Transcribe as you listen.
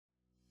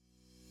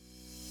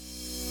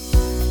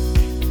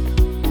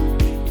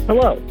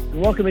Hello, and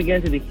welcome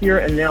again to the Here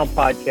and Now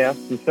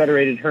podcast from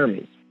Federated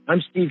Hermes.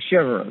 I'm Steve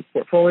Cheveron,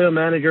 Portfolio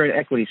Manager and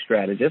Equity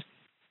Strategist,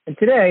 and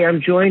today I'm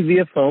joined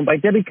via phone by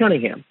Debbie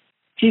Cunningham,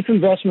 Chief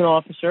Investment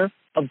Officer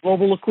of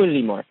Global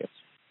Liquidity Markets.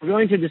 We're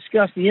going to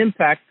discuss the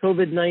impact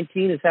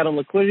COVID-19 has had on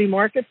liquidity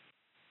markets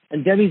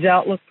and Debbie's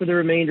outlook for the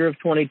remainder of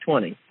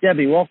 2020.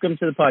 Debbie, welcome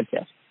to the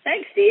podcast.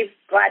 Thanks, Steve.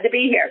 Glad to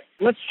be here.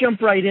 Let's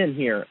jump right in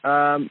here.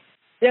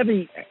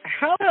 Debbie,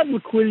 how have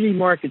liquidity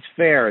markets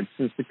fared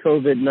since the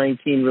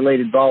COVID-19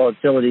 related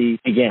volatility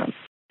began?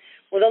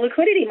 Well, the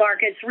liquidity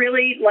markets,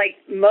 really, like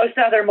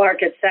most other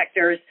market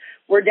sectors,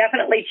 were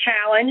definitely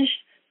challenged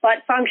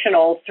but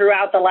functional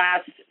throughout the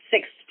last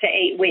 6 to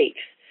 8 weeks.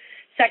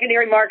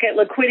 Secondary market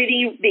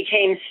liquidity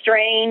became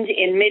strained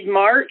in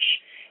mid-March,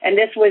 and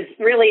this was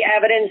really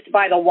evidenced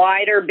by the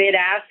wider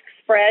bid-ask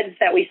spreads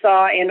that we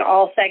saw in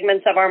all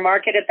segments of our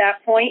market at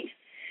that point.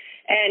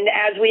 And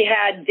as we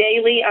had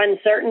daily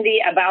uncertainty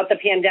about the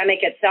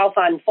pandemic itself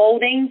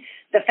unfolding,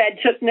 the Fed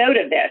took note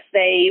of this.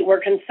 They were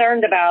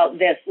concerned about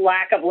this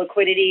lack of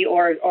liquidity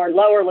or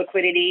lower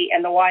liquidity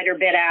and the wider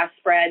bid-ask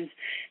spreads,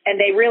 and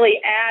they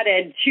really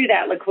added to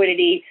that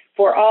liquidity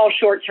for all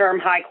short-term,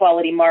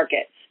 high-quality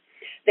markets.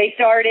 They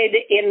started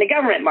in the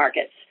government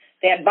markets.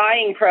 They had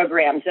buying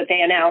programs that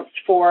they announced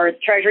for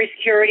Treasury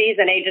securities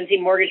and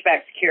agency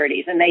mortgage-backed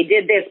securities, and they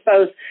did this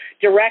both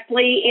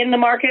directly in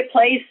the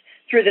marketplace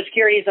through the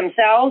securities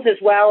themselves as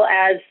well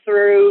as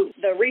through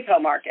the repo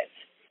markets.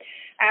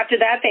 After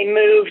that, they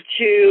moved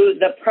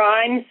to the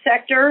prime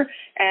sector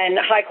and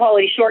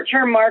high-quality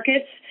short-term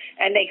markets,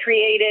 and they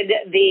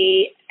created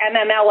the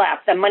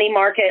MMLF, the Money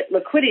Market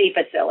Liquidity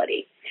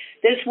Facility.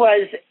 This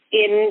was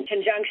in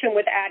conjunction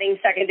with adding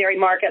secondary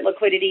market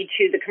liquidity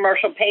to the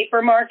commercial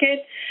paper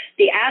market,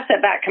 the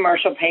asset-backed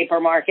commercial paper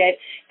market,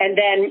 and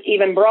then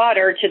even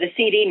broader to the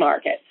CD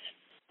markets.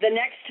 The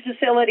next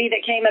facility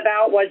that came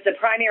about was the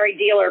Primary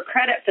Dealer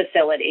Credit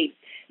Facility.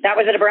 That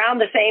was at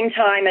around the same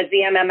time as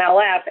the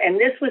MMLF,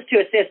 and this was to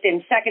assist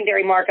in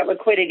secondary market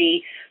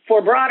liquidity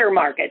for broader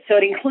markets.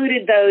 So it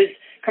included those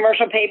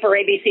commercial paper,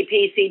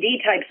 ABCP, CD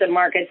types of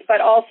markets,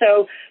 but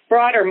also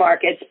broader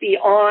markets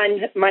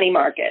beyond money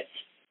markets.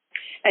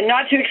 And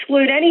not to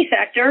exclude any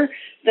sector,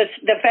 the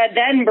Fed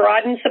then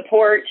broadened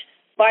support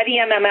by the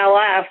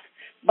MMLF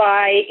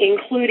by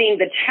including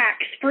the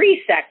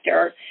tax-free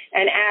sector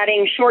and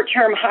adding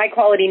short-term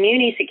high-quality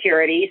muni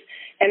securities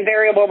and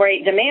variable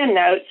rate demand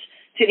notes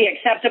to the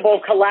acceptable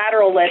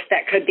collateral list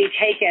that could be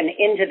taken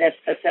into this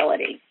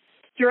facility.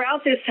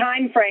 Throughout this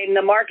time frame,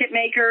 the market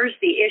makers,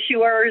 the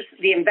issuers,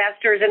 the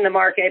investors in the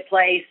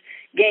marketplace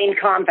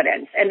gained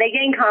confidence. And they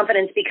gained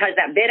confidence because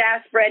that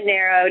bid-ask spread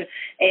narrowed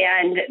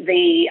and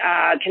the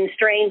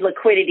constrained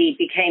liquidity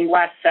became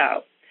less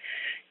so.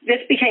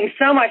 This became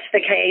so much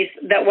the case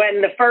that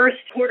when the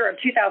first quarter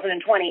of 2020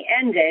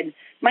 ended,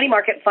 money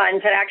market funds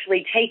had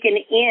actually taken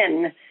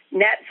in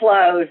net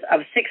flows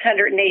of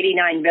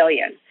 $689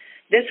 billion.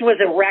 This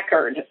was a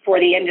record for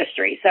the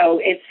industry.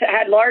 So it's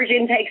had large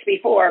intakes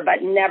before,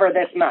 but never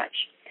this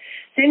much.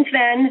 Since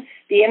then,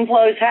 the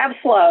inflows have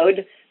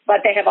slowed, but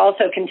they have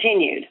also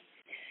continued.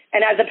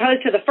 And as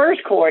opposed to the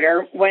first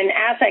quarter, when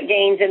asset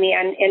gains in the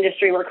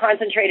industry were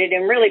concentrated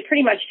in really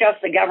pretty much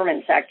just the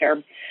government sector,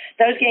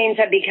 those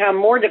gains have become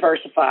more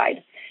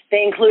diversified.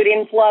 They include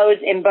inflows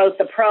in both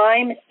the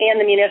prime and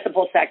the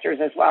municipal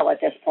sectors as well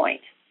at this point.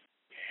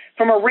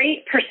 From a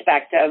rate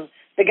perspective,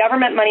 the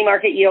government money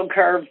market yield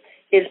curve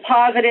is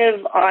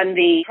positive on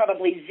the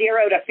probably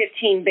 0 to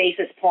 15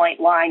 basis point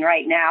line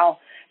right now,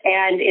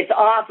 and it's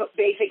off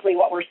basically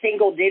what were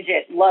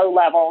single-digit low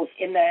levels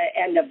in the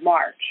end of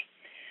March.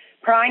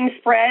 Prime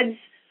spreads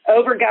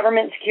over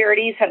government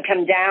securities have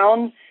come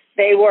down.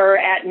 They were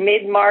at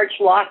mid-March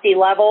lofty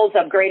levels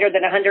of greater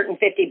than 150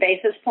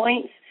 basis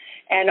points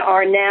and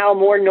are now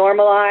more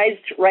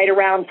normalized right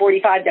around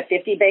 45 to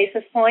 50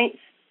 basis points.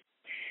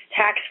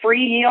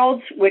 Tax-free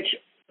yields, which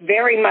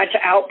very much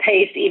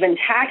outpaced even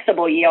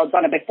taxable yields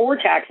on a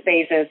before-tax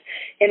basis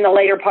in the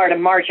later part of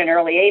March and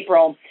early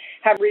April,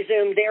 have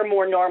resumed their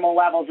more normal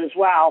levels as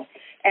well,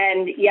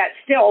 and yet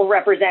still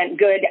represent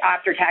good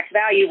after-tax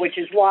value, which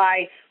is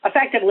why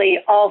effectively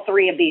all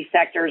three of these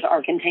sectors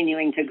are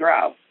continuing to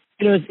grow.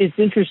 You know, it's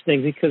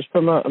interesting because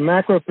from a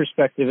macro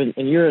perspective,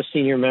 and you're a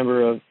senior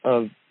member of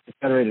the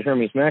Federated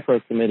Hermes Macro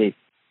Committee,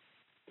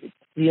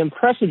 the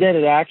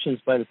unprecedented actions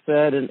by the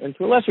Fed and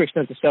to a lesser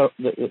extent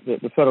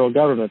the federal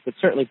government, but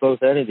certainly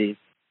both entities,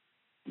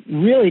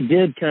 really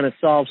did kind of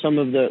solve some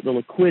of the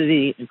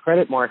liquidity and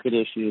credit market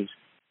issues,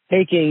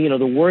 taking,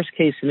 the worst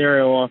case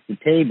scenario off the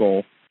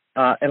table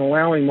and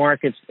allowing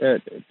markets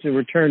to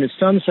return to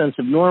some sense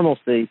of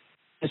normalcy,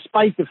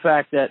 despite the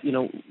fact that,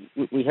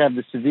 we have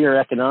the severe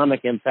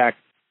economic impact,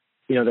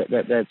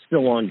 that's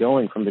still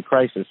ongoing from the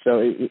crisis. So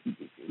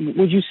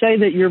would you say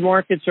that your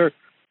markets are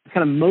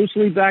kind of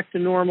mostly back to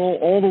normal,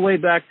 all the way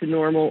back to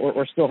normal,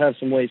 or still have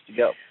some ways to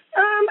go?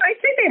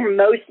 I'd say they're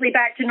mostly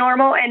back to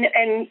normal.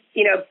 And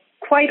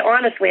quite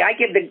honestly, I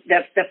give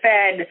the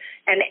Fed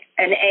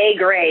an A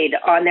grade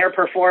on their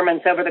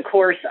performance over the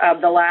course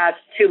of the last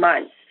 2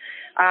 months.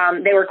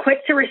 They were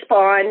quick to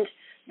respond.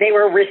 they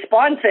were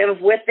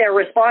responsive with their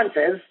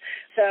responses.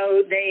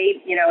 So they,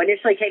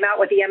 initially came out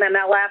with the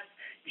MMLF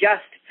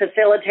just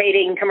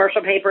facilitating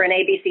commercial paper and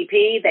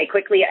ABCP. They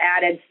quickly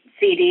added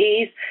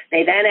CDs.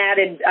 They then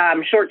added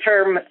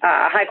short-term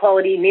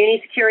high-quality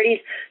muni securities.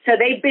 So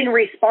they've been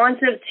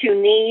responsive to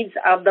needs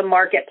of the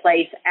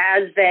marketplace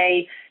as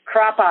they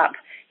crop up,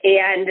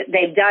 and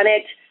they've done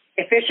it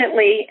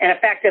efficiently and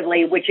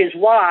effectively, which is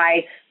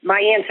why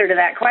my answer to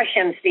that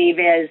question, Steve,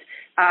 is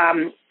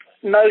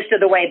most of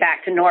the way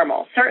back to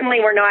normal. Certainly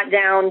we're not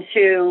down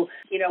to,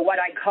 what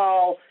I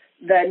call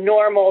the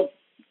normal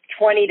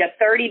 20 to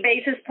 30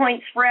 basis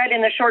point spread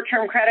in the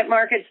short-term credit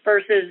markets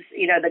versus,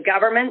 the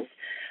governments.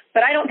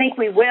 But I don't think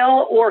we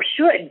will or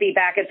should be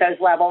back at those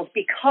levels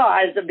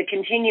because of the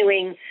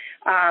continuing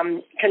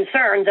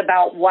concerns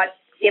about what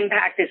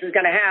impact this is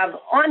going to have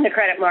on the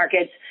credit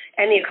markets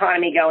and the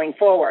economy going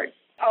forward.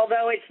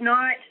 Although it's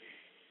not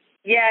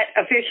yet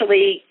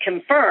officially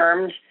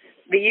confirmed,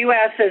 the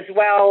U.S. as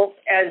well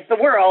as the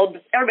world,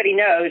 everybody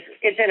knows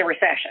it's in a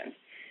recession.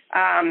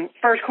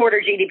 First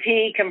quarter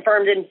GDP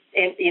confirmed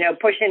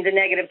pushed into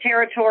negative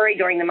territory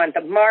during the month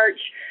of March.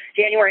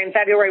 January and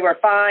February were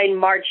fine.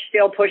 March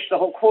still pushed the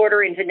whole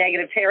quarter into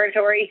negative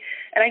territory.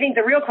 And I think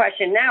the real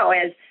question now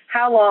is,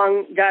 how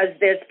long does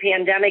this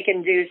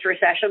pandemic-induced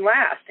recession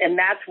last? And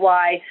that's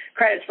why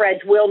credit spreads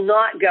will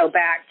not go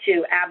back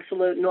to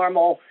absolute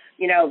normal,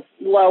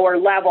 lower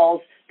levels.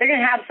 They're going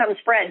to have some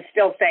spreads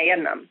still stay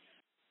in them.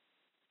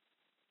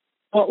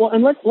 Well,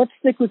 and let's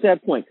stick with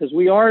that point, because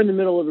we are in the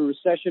middle of a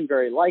recession,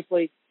 very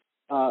likely.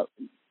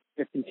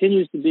 There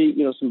continues to be,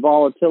 some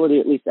volatility,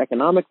 at least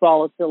economic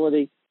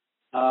volatility.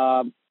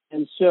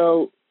 And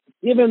so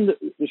given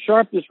the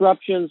sharp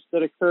disruptions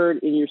that occurred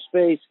in your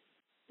space,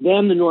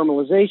 then the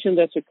normalization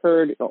that's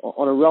occurred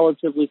on a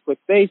relatively quick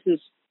basis,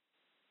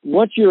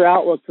 what's your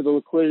outlook for the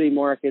liquidity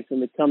markets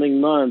in the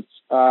coming months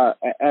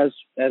as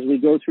we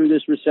go through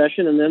this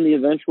recession and then the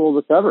eventual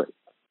recovery?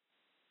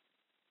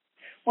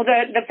 Well,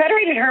 the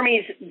Federated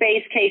Hermes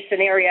base case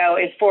scenario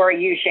is for a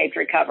U-shaped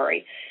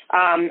recovery.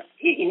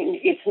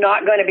 It's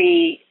not going to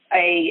be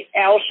a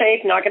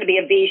L-shape, not going to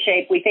be a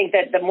V-shape. We think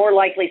that the more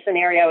likely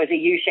scenario is a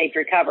U-shaped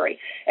recovery.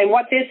 And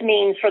what this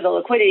means for the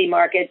liquidity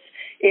markets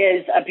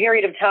is a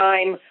period of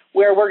time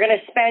where we're going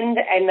to spend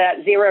in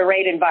that zero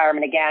rate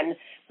environment again,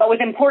 but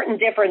with important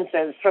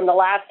differences from the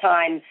last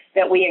time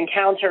that we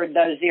encountered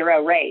those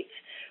zero rates.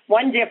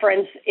 One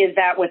difference is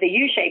that with a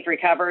U-shaped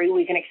recovery,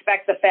 we can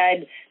expect the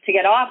Fed to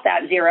get off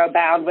that zero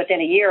bound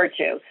within a year or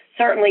two.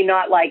 Certainly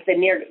not like the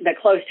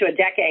close to a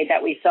decade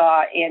that we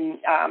saw in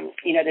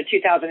the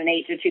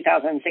 2008 to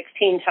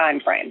 2016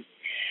 timeframe.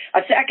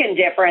 A second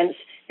difference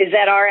is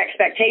that our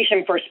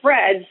expectation for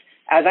spreads,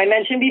 as I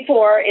mentioned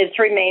before, is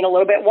to remain a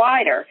little bit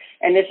wider.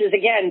 And this is,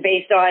 again,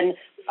 based on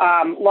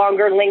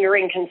longer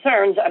lingering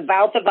concerns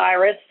about the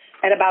virus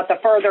and about the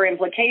further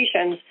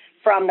implications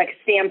from the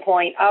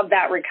standpoint of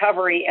that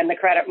recovery in the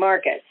credit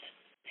markets.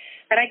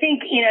 And I think,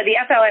 the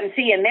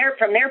FOMC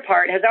from their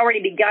part has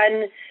already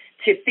begun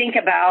to think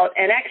about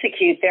and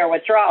execute their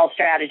withdrawal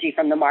strategy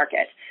from the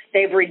market.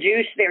 They've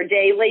reduced their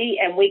daily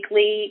and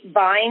weekly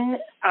buying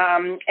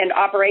and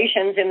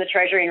operations in the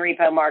Treasury and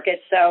repo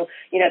market. So,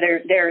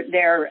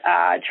 their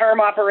term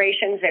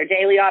operations, their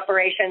daily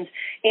operations,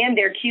 and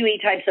their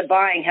QE types of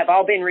buying have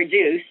all been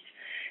reduced.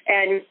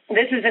 And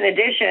this is in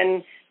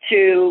addition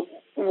to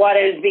what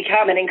has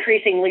become an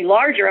increasingly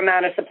larger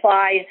amount of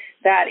supply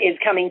that is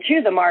coming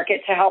to the market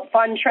to help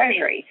fund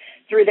Treasury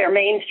through their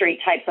Main Street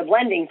types of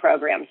lending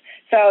programs.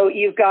 So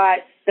you've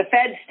got the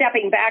Fed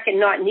stepping back and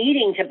not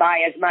needing to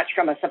buy as much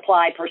from a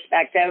supply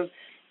perspective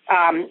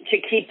to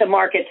keep the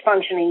markets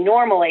functioning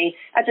normally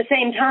at the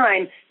same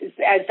time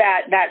as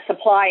that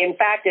supply, in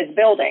fact, is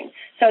building.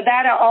 So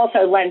that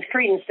also lends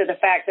credence to the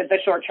fact that the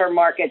short-term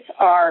markets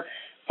are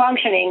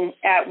functioning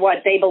at what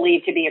they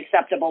believe to be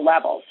acceptable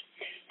levels.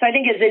 So I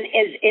think as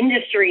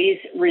industries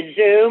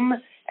resume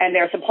and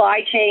their supply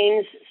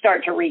chains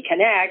start to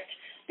reconnect,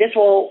 this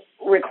will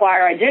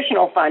require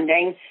additional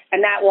funding,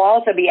 and that will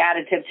also be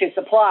additive to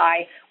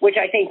supply, which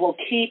I think will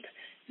keep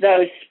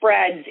those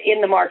spreads in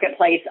the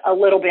marketplace a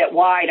little bit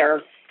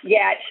wider,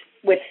 yet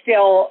with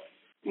still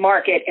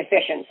market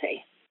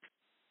efficiency.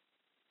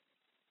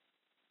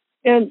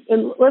 And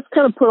let's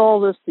kind of put all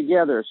this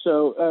together.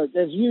 So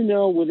as you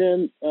know,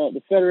 within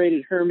the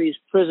Federated Hermes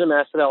PRISM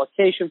asset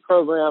allocation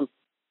program,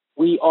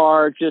 we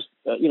are just,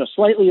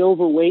 slightly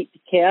overweight to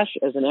cash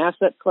as an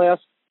asset class.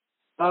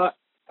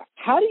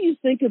 How do you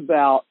think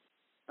about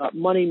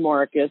money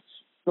markets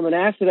from an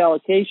asset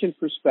allocation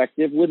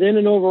perspective within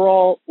an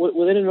overall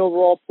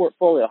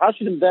portfolio? How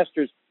should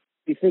investors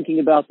be thinking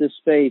about this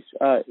space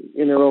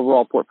in their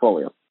overall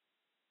portfolio?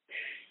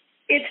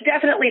 It's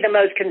definitely the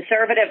most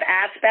conservative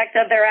aspect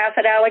of their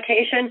asset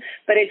allocation,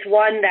 but it's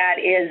one that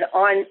is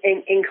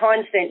in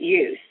constant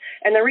use.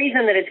 And the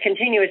reason that it's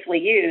continuously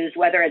used,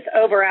 whether it's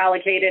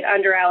over-allocated,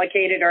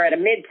 under-allocated, or at a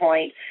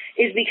midpoint,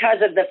 is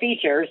because of the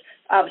features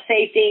of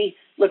safety,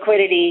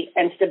 liquidity,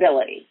 and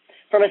stability.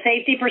 From a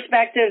safety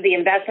perspective, the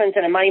investments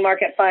in a money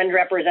market fund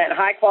represent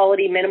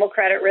high-quality, minimal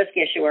credit risk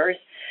issuers.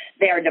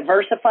 They are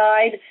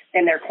diversified,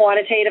 and their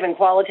quantitative and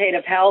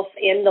qualitative health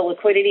in the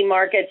liquidity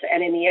markets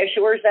and in the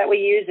issuers that we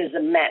use is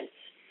immense.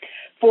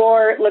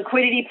 For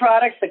liquidity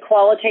products, the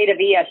qualitative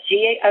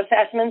ESG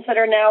assessments that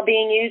are now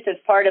being used as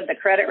part of the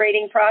credit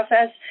rating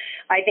process,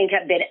 I think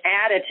have been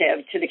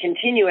additive to the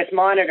continuous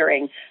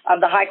monitoring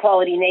of the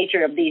high-quality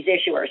nature of these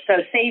issuers.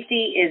 So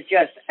safety is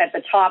just at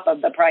the top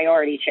of the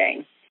priority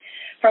chain.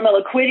 From a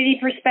liquidity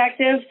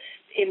perspective,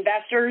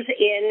 investors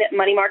in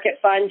money market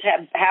funds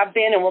have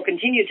been and will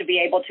continue to be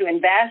able to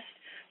invest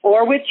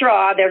or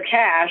withdraw their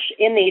cash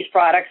in these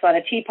products on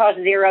a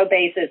T+0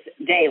 basis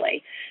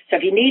daily. So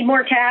if you need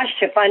more cash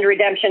to fund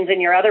redemptions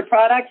in your other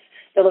products,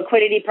 the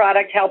liquidity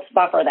product helps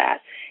buffer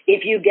that.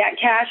 If you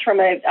get cash from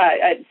a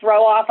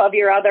throw-off of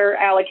your other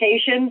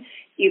allocation,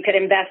 you can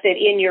invest it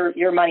in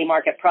your money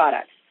market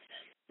products.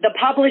 The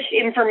published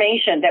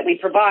information that we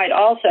provide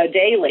also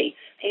daily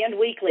and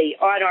weekly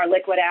on our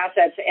liquid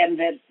assets and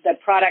the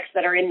products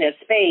that are in this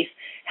space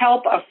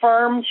help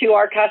affirm to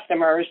our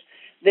customers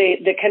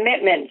the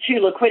commitment to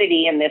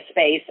liquidity in this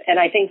space, and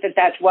I think that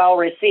that's well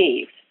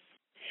received.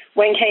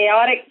 When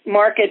chaotic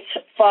markets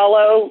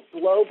follow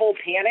global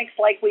panics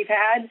like we've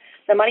had,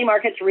 the money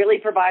markets really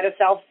provide a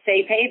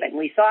safe haven.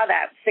 We saw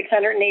that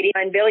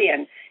 $689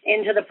 billion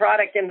into the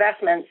product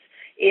investments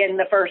in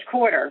the first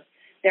quarter.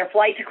 They're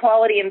flight to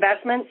quality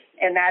investments,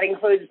 and that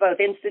includes both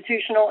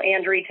institutional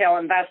and retail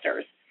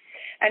investors.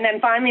 And then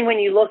finally, when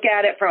you look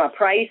at it from a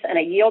price and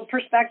a yield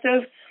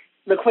perspective,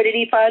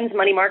 liquidity funds,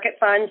 money market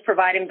funds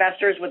provide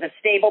investors with a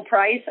stable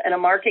price and a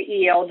market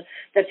yield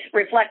that's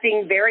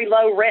reflecting very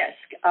low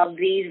risk of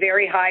these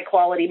very high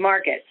quality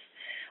markets.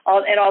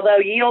 And although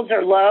yields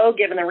are low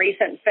given the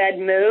recent Fed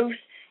moves,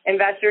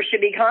 investors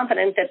should be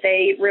confident that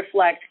they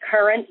reflect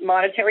current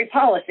monetary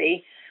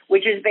policy,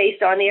 which is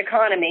based on the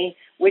economy,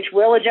 which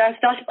will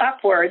adjust us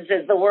upwards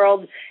as the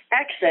world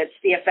exits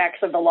the effects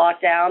of the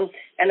lockdown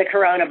and the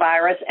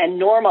coronavirus,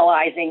 and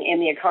normalizing in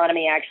the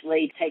economy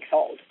actually takes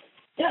hold.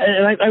 Yeah,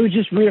 and I would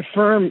just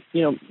reaffirm,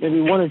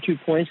 maybe one or 2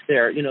 points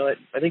there.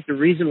 I think the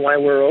reason why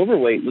we're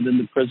overweight within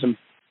the PRISM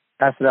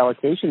asset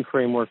allocation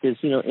framework is,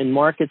 in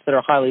markets that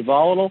are highly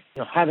volatile,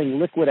 having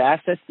liquid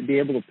assets to be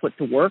able to put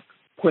to work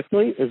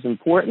quickly is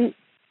important.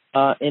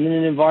 And in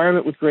an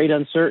environment with great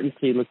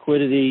uncertainty,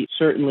 liquidity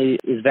certainly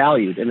is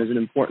valued and is an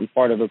important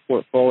part of a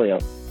portfolio.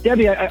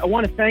 Debbie, I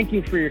want to thank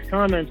you for your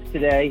comments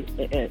today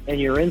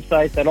and your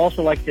insights. I'd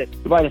also like to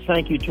provide a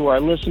thank you to our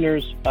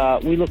listeners.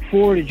 We look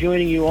forward to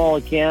joining you all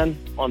again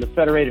on the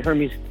Federated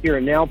Hermes Here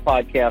and Now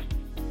podcast.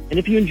 And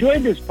if you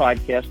enjoyed this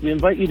podcast, we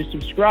invite you to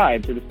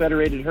subscribe to the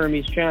Federated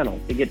Hermes channel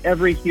to get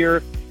every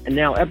Here and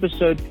Now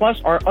episode, plus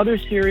our other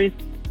series,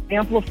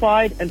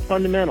 Amplified and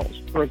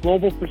Fundamentals, for a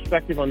global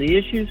perspective on the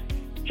issues,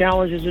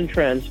 challenges, and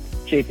trends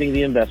shaping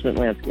the investment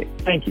landscape.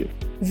 Thank you.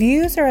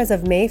 Views are as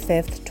of May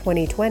 5th,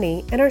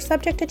 2020, and are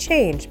subject to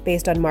change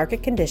based on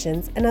market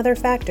conditions and other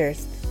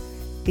factors.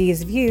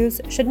 These views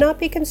should not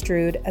be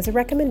construed as a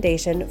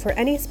recommendation for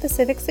any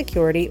specific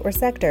security or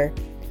sector.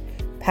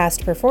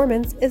 Past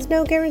performance is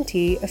no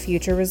guarantee of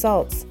future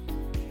results.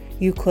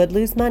 You could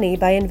lose money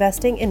by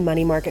investing in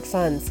money market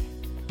funds.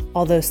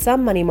 Although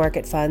some money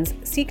market funds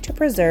seek to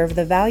preserve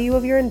the value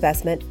of your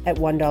investment at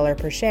 $1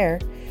 per share,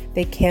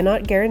 they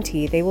cannot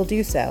guarantee they will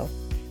do so.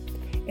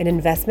 An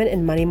investment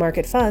in money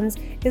market funds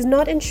is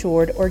not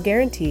insured or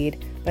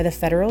guaranteed by the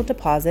Federal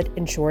Deposit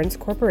Insurance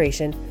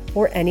Corporation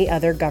or any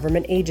other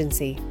government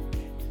agency.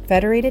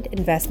 Federated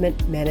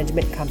Investment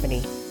Management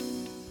Company.